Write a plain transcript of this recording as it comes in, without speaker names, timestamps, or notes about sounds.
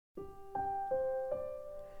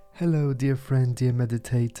Hello, dear friend, dear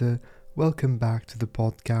meditator. Welcome back to the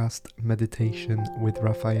podcast Meditation with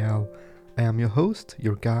Raphael. I am your host,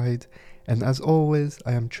 your guide, and as always,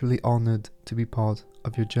 I am truly honored to be part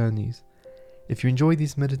of your journeys. If you enjoy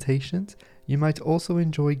these meditations, you might also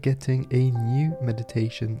enjoy getting a new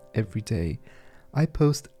meditation every day. I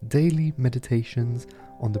post daily meditations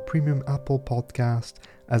on the Premium Apple Podcast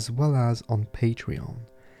as well as on Patreon.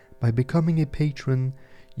 By becoming a patron,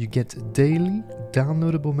 you get daily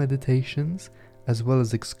downloadable meditations as well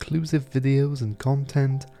as exclusive videos and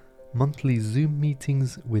content, monthly Zoom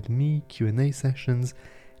meetings with me, Q&A sessions,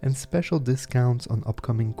 and special discounts on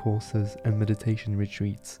upcoming courses and meditation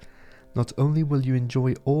retreats. Not only will you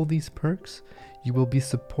enjoy all these perks, you will be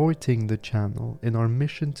supporting the channel in our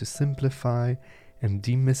mission to simplify and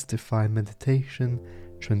demystify meditation,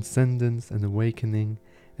 transcendence and awakening,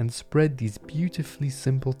 and spread these beautifully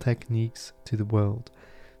simple techniques to the world.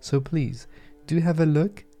 So please, do have a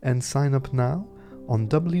look and sign up now on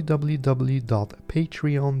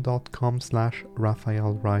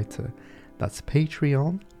www.patreon.com/RaphaelWriter. That's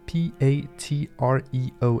Patreon,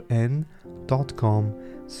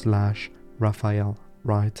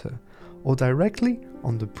 patreon.com/RaphaelWriter. Or directly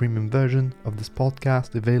on the premium version of this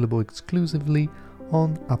podcast available exclusively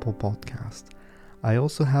on Apple Podcast. I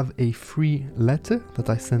also have a free letter that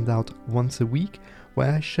I send out once a week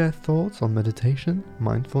where I share thoughts on meditation,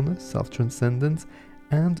 mindfulness, self-transcendence,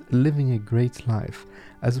 and living a great life,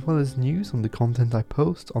 as well as news on the content I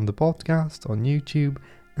post on the podcast, on YouTube,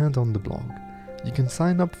 and on the blog. You can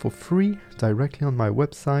sign up for free directly on my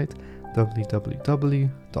website,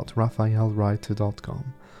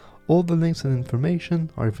 www.raphaelwriter.com. All the links and information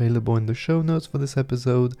are available in the show notes for this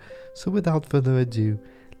episode, so without further ado,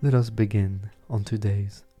 let us begin on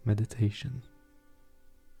today's meditation.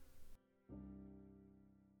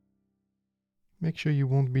 Make sure you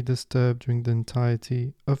won't be disturbed during the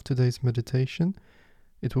entirety of today's meditation.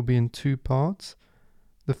 It will be in two parts.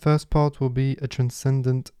 The first part will be a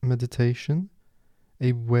transcendent meditation,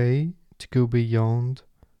 a way to go beyond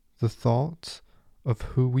the thoughts of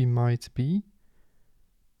who we might be,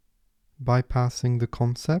 bypassing the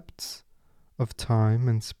concepts of time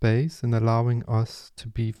and space and allowing us to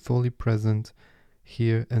be fully present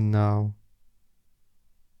here and now.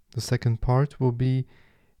 The second part will be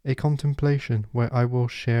a contemplation where I will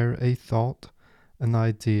share a thought, an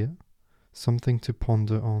idea, something to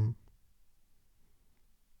ponder on.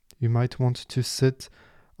 You might want to sit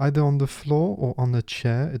either on the floor or on a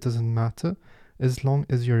chair, it doesn't matter, as long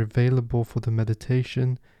as you're available for the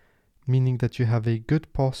meditation, meaning that you have a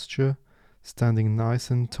good posture, standing nice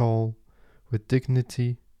and tall, with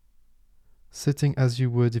dignity, sitting as you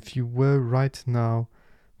would if you were right now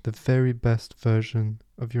the very best version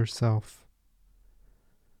of yourself.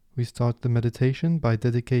 We start the meditation by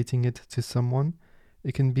dedicating it to someone.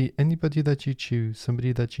 It can be anybody that you choose,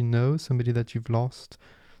 somebody that you know, somebody that you've lost,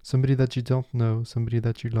 somebody that you don't know, somebody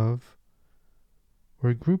that you love, or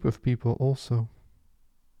a group of people also.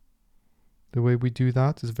 The way we do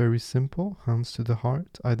that is very simple, hands to the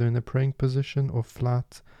heart, either in a praying position or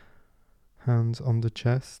flat, hands on the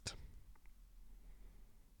chest.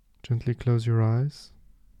 Gently close your eyes.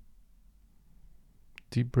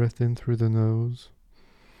 Deep breath in through the nose.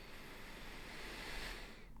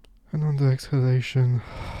 And on the exhalation,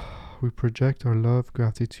 we project our love,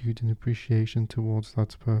 gratitude, and appreciation towards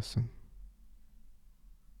that person.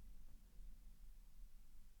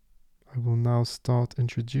 I will now start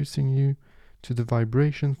introducing you to the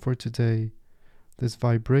vibration for today. This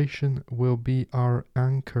vibration will be our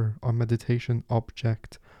anchor, our meditation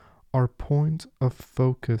object, our point of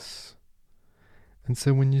focus. And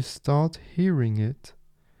so when you start hearing it,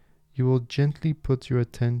 you will gently put your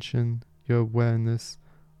attention, your awareness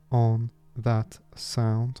on that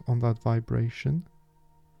sound, on that vibration,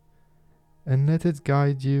 and let it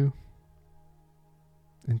guide you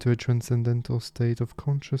into a transcendental state of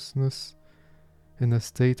consciousness, in a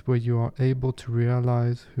state where you are able to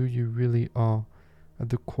realize who you really are at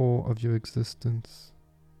the core of your existence.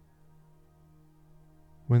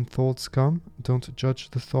 When thoughts come, don't judge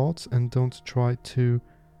the thoughts and don't try to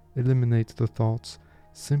eliminate the thoughts.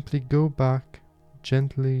 Simply go back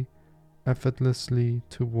gently, effortlessly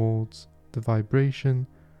towards the vibration,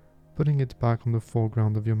 putting it back on the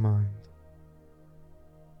foreground of your mind.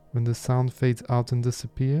 When the sound fades out and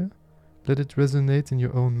disappears, let it resonate in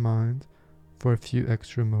your own mind for a few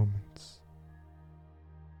extra moments.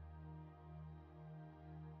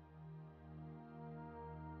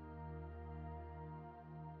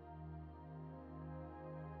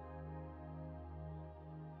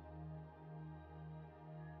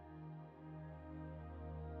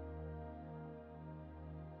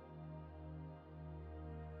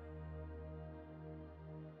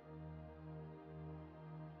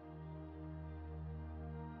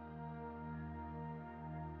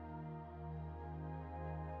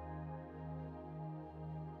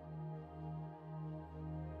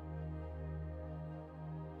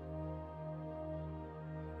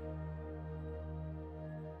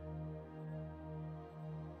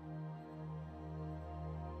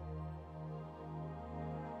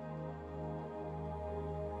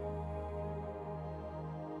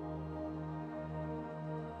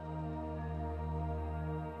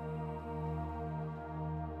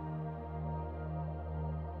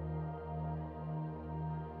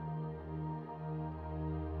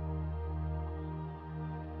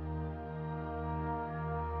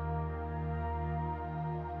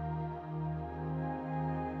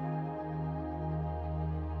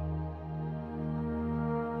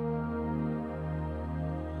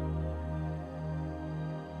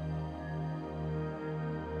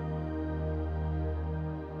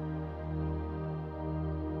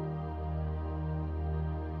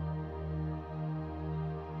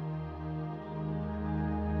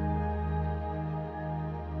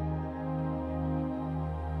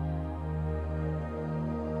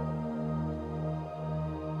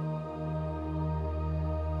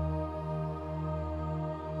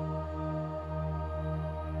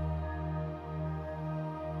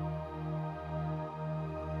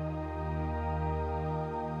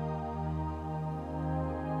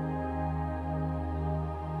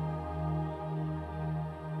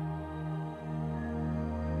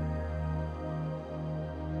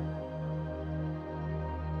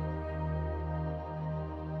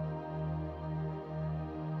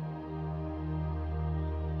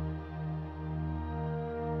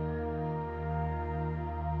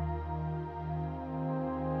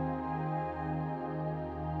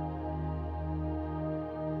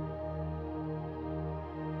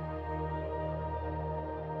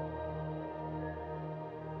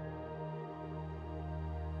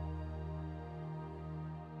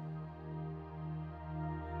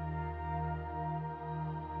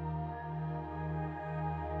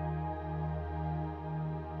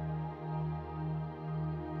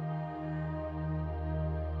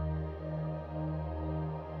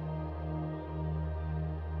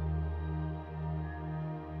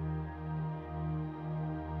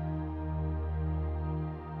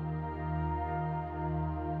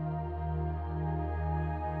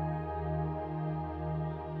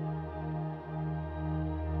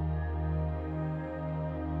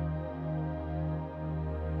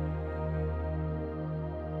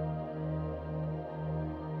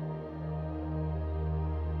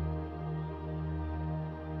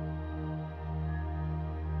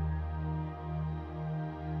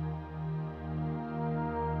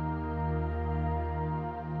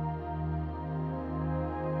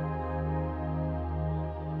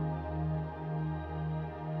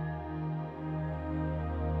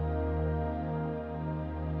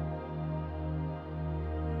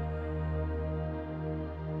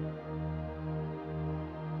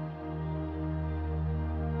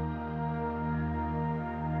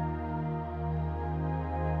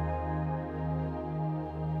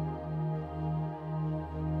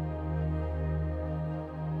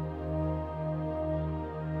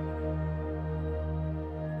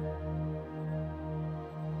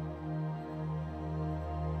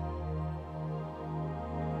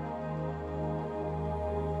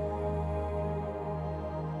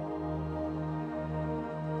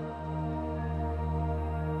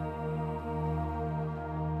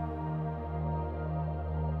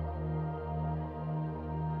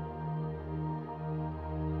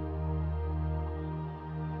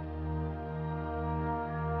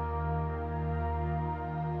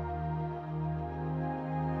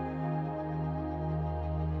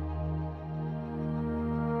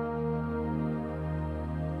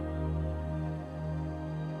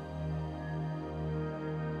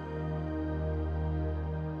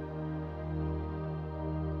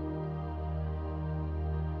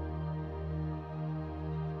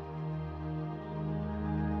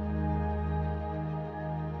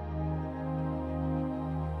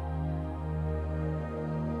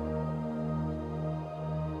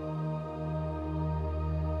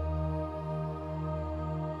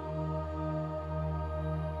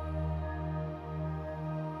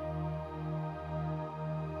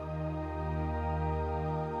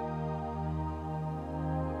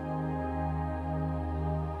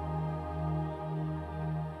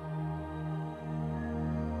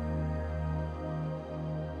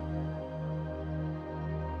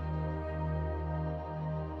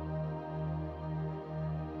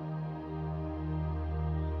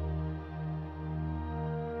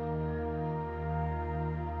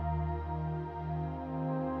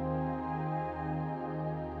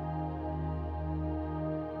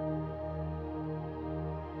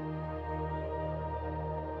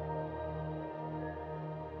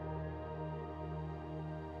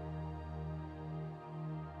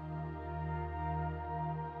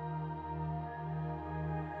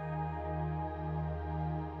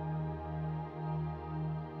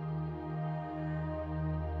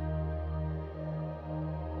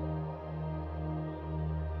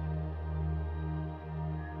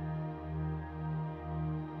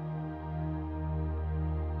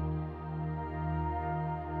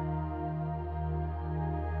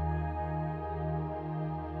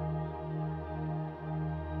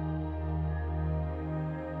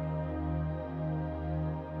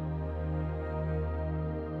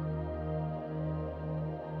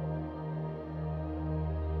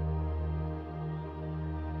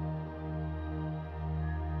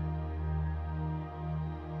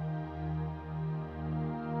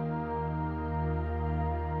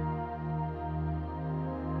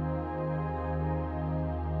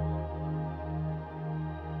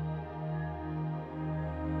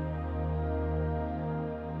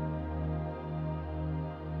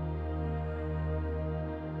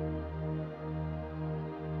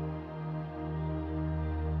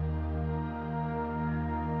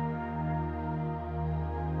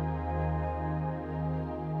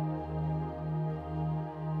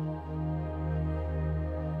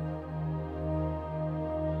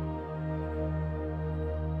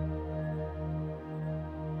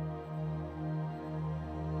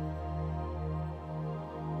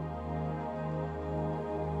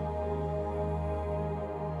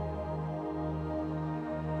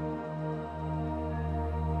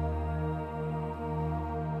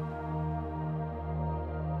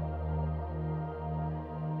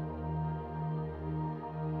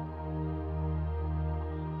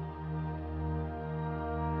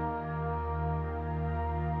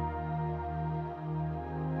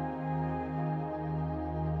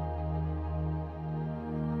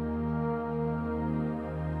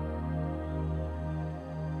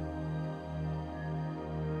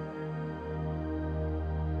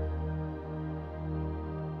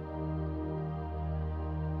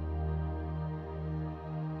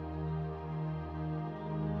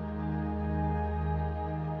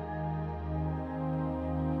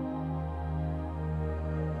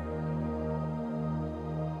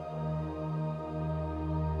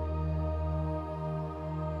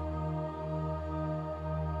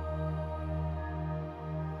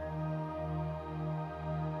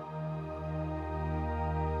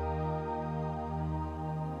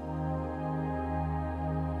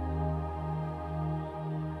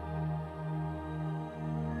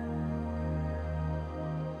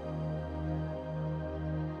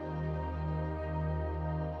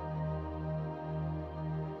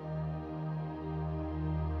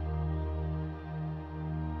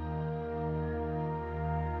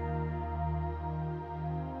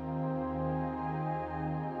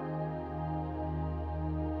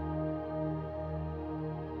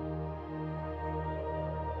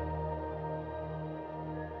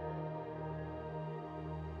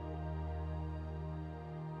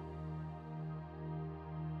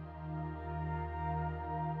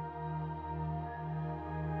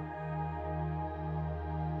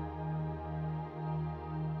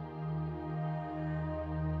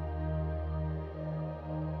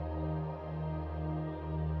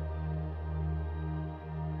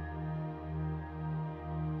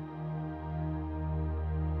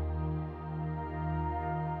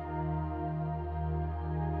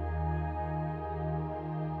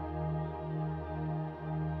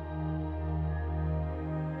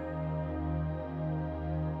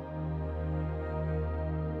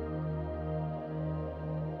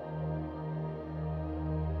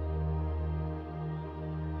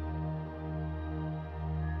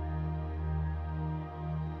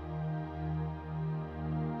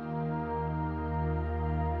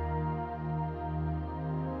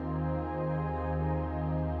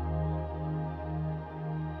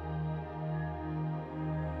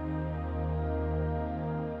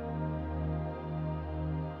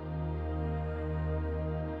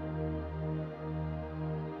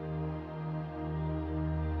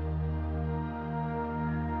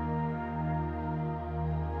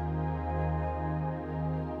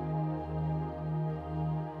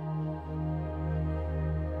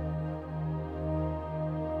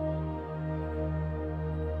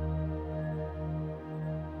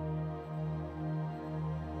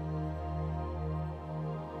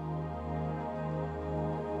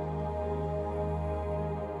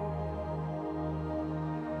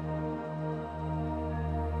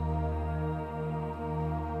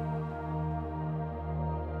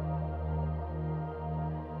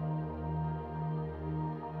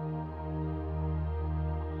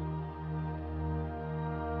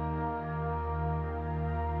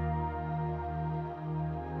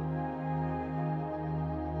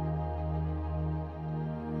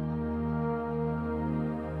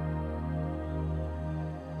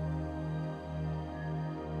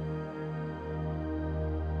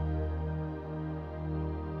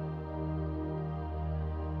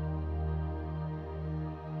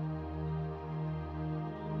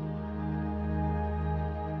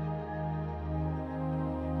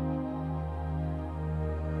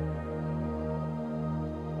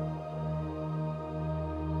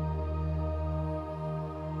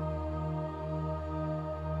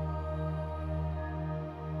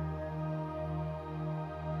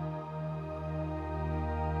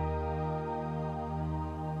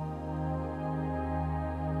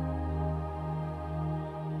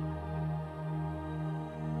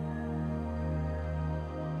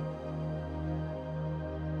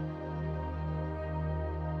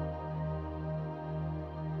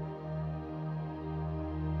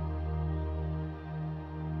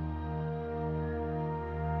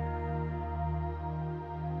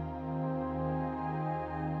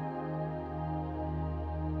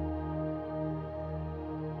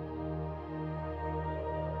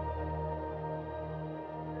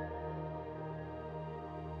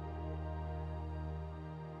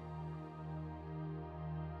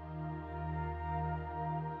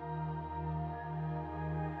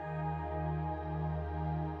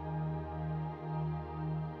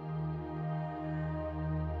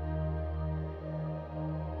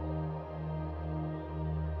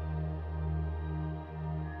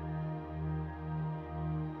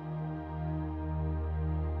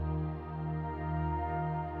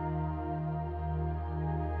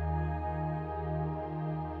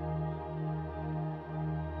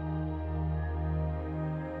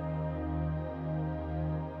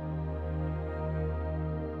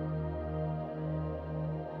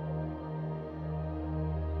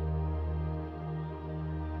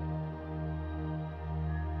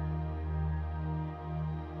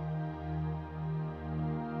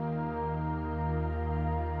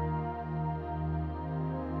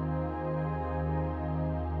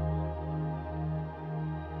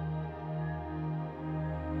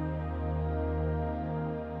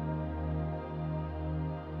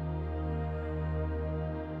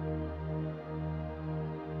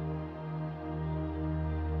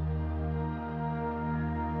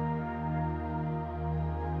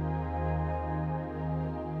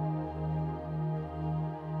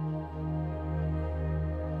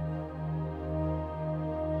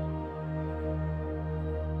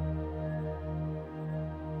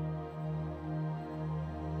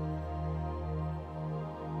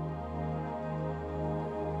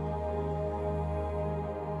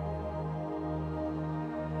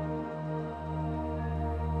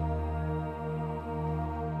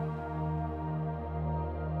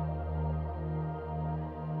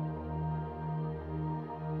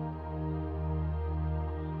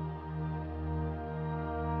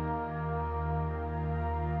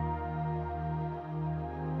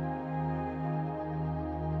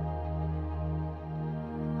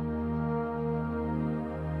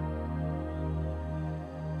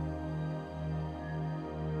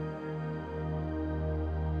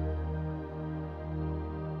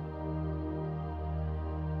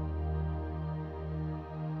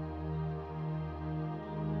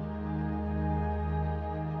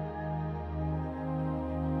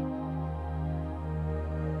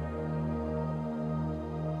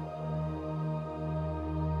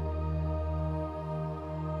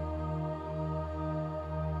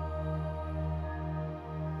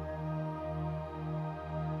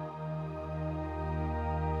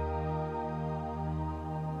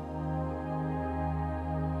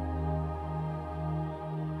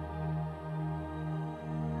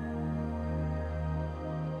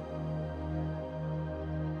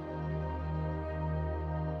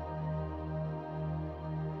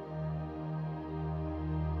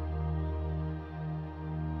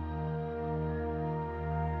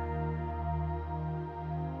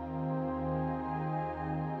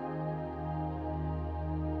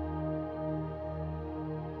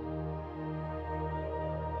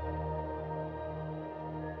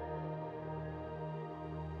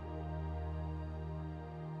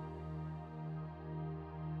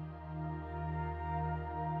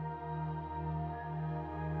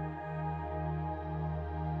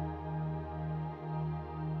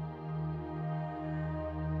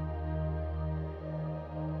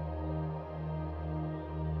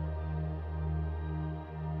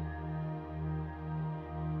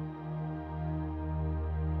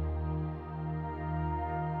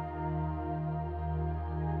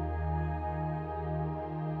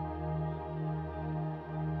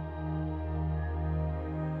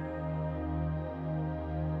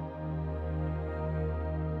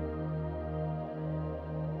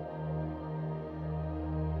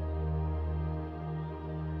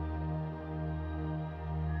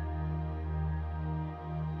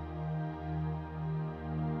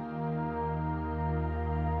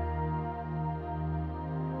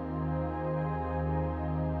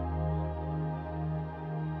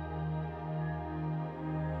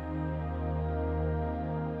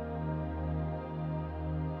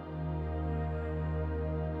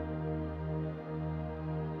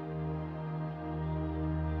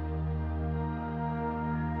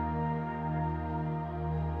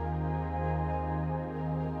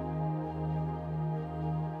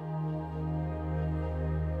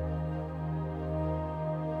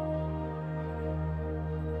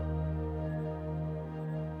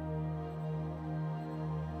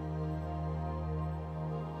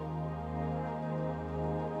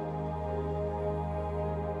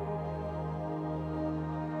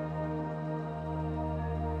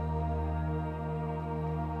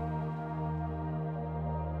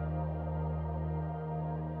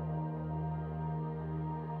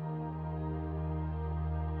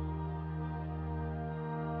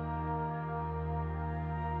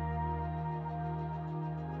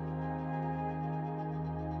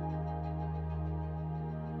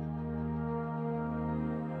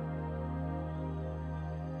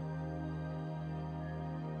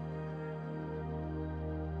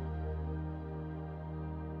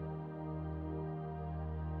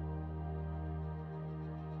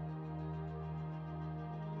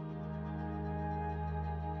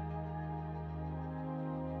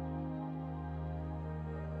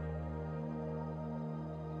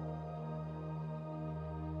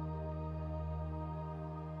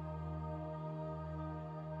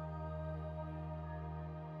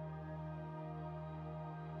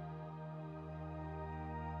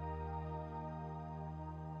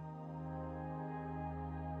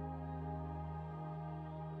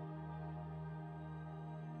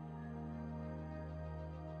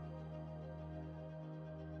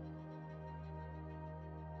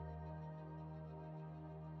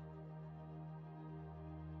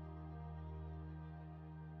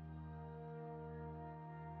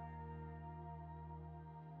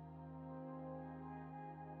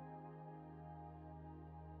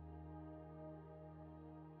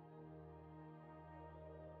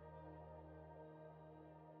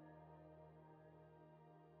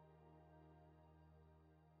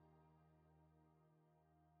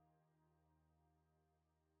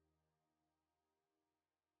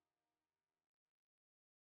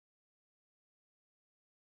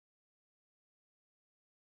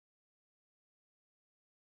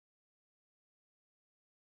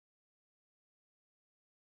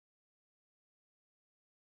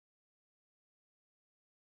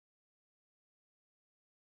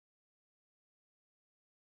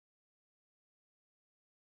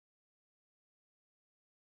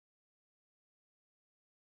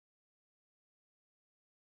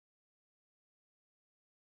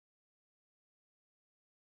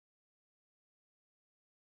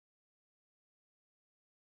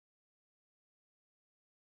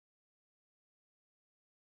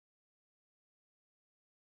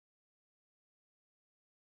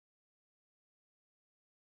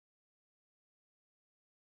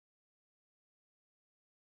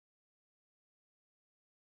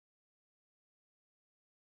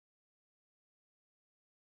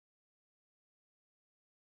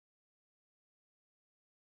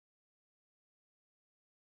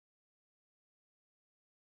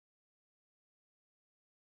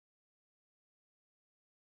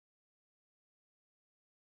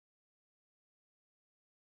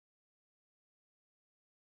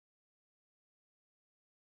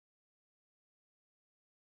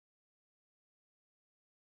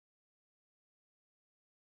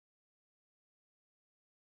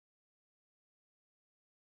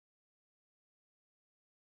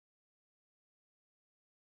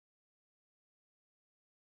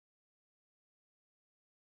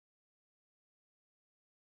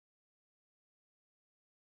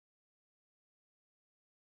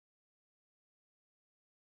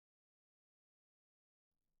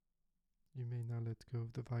 You may now let go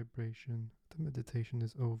of the vibration. The meditation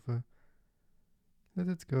is over. Let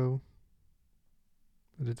it go.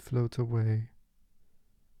 Let it float away.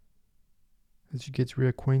 As you get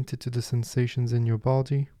reacquainted to the sensations in your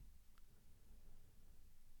body,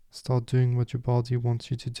 start doing what your body wants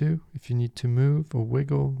you to do. If you need to move or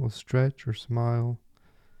wiggle or stretch or smile,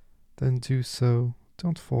 then do so.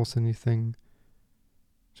 Don't force anything.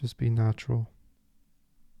 Just be natural.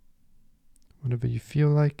 Whenever you feel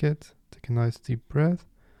like it, take a nice deep breath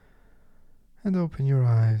and open your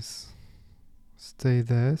eyes. Stay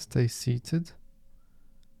there, stay seated,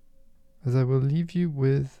 as I will leave you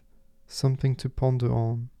with something to ponder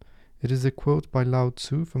on. It is a quote by Lao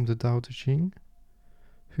Tzu from the Tao Te Ching,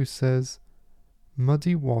 who says,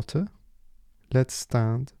 "Muddy water, let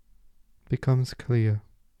stand, becomes clear."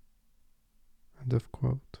 End of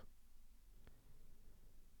quote.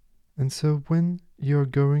 And so when you're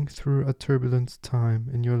going through a turbulent time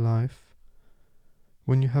in your life,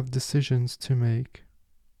 when you have decisions to make,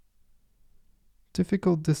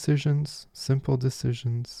 difficult decisions, simple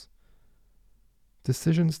decisions,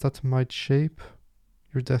 decisions that might shape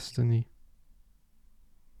your destiny,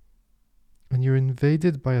 and you're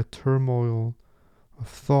invaded by a turmoil of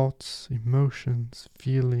thoughts, emotions,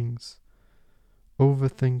 feelings,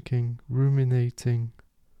 overthinking, ruminating,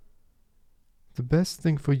 the best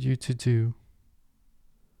thing for you to do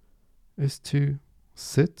is to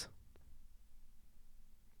sit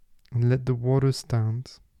and let the water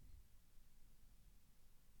stand.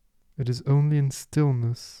 It is only in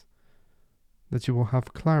stillness that you will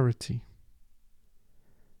have clarity.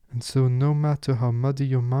 And so no matter how muddy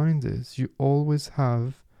your mind is, you always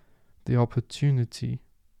have the opportunity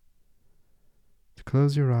to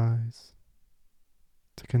close your eyes,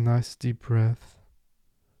 take a nice deep breath,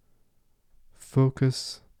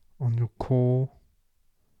 focus on your core,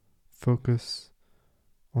 focus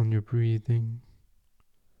on your breathing,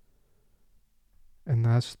 and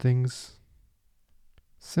as things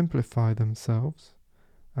simplify themselves,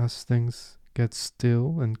 as things get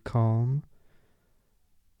still and calm,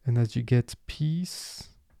 and as you get peace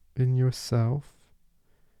in yourself,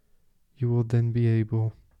 you will then be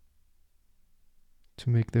able to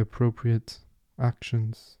make the appropriate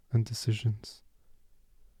actions and decisions.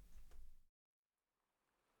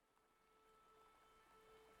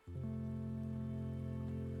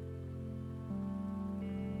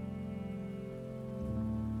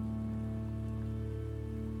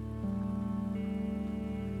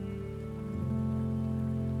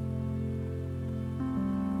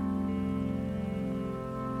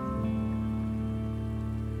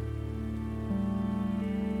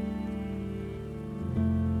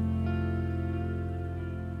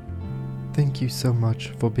 Thank you so much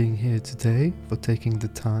for being here today, for taking the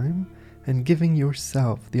time and giving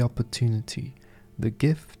yourself the opportunity, the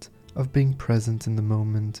gift of being present in the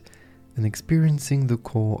moment and experiencing the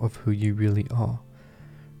core of who you really are.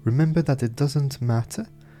 Remember that it doesn't matter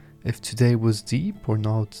if today was deep or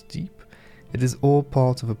not deep, it is all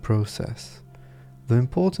part of a process. The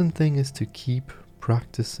important thing is to keep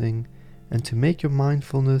practicing and to make your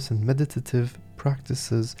mindfulness and meditative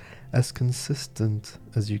practices as consistent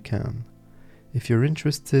as you can. If you're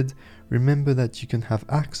interested, remember that you can have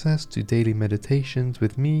access to daily meditations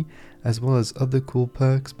with me, as well as other cool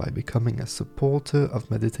perks by becoming a supporter of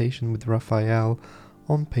Meditation with Raphael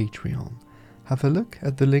on Patreon. Have a look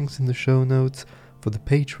at the links in the show notes for the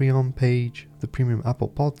Patreon page, the Premium Apple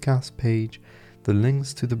Podcast page, the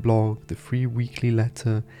links to the blog, the free weekly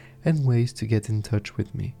letter, and ways to get in touch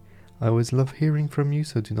with me. I always love hearing from you,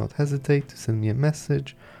 so do not hesitate to send me a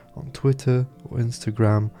message on Twitter or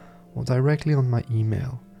Instagram, or directly on my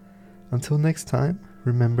email. Until next time,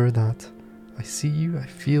 remember that I see you, I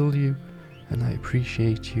feel you, and I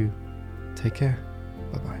appreciate you. Take care.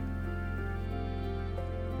 Bye-bye.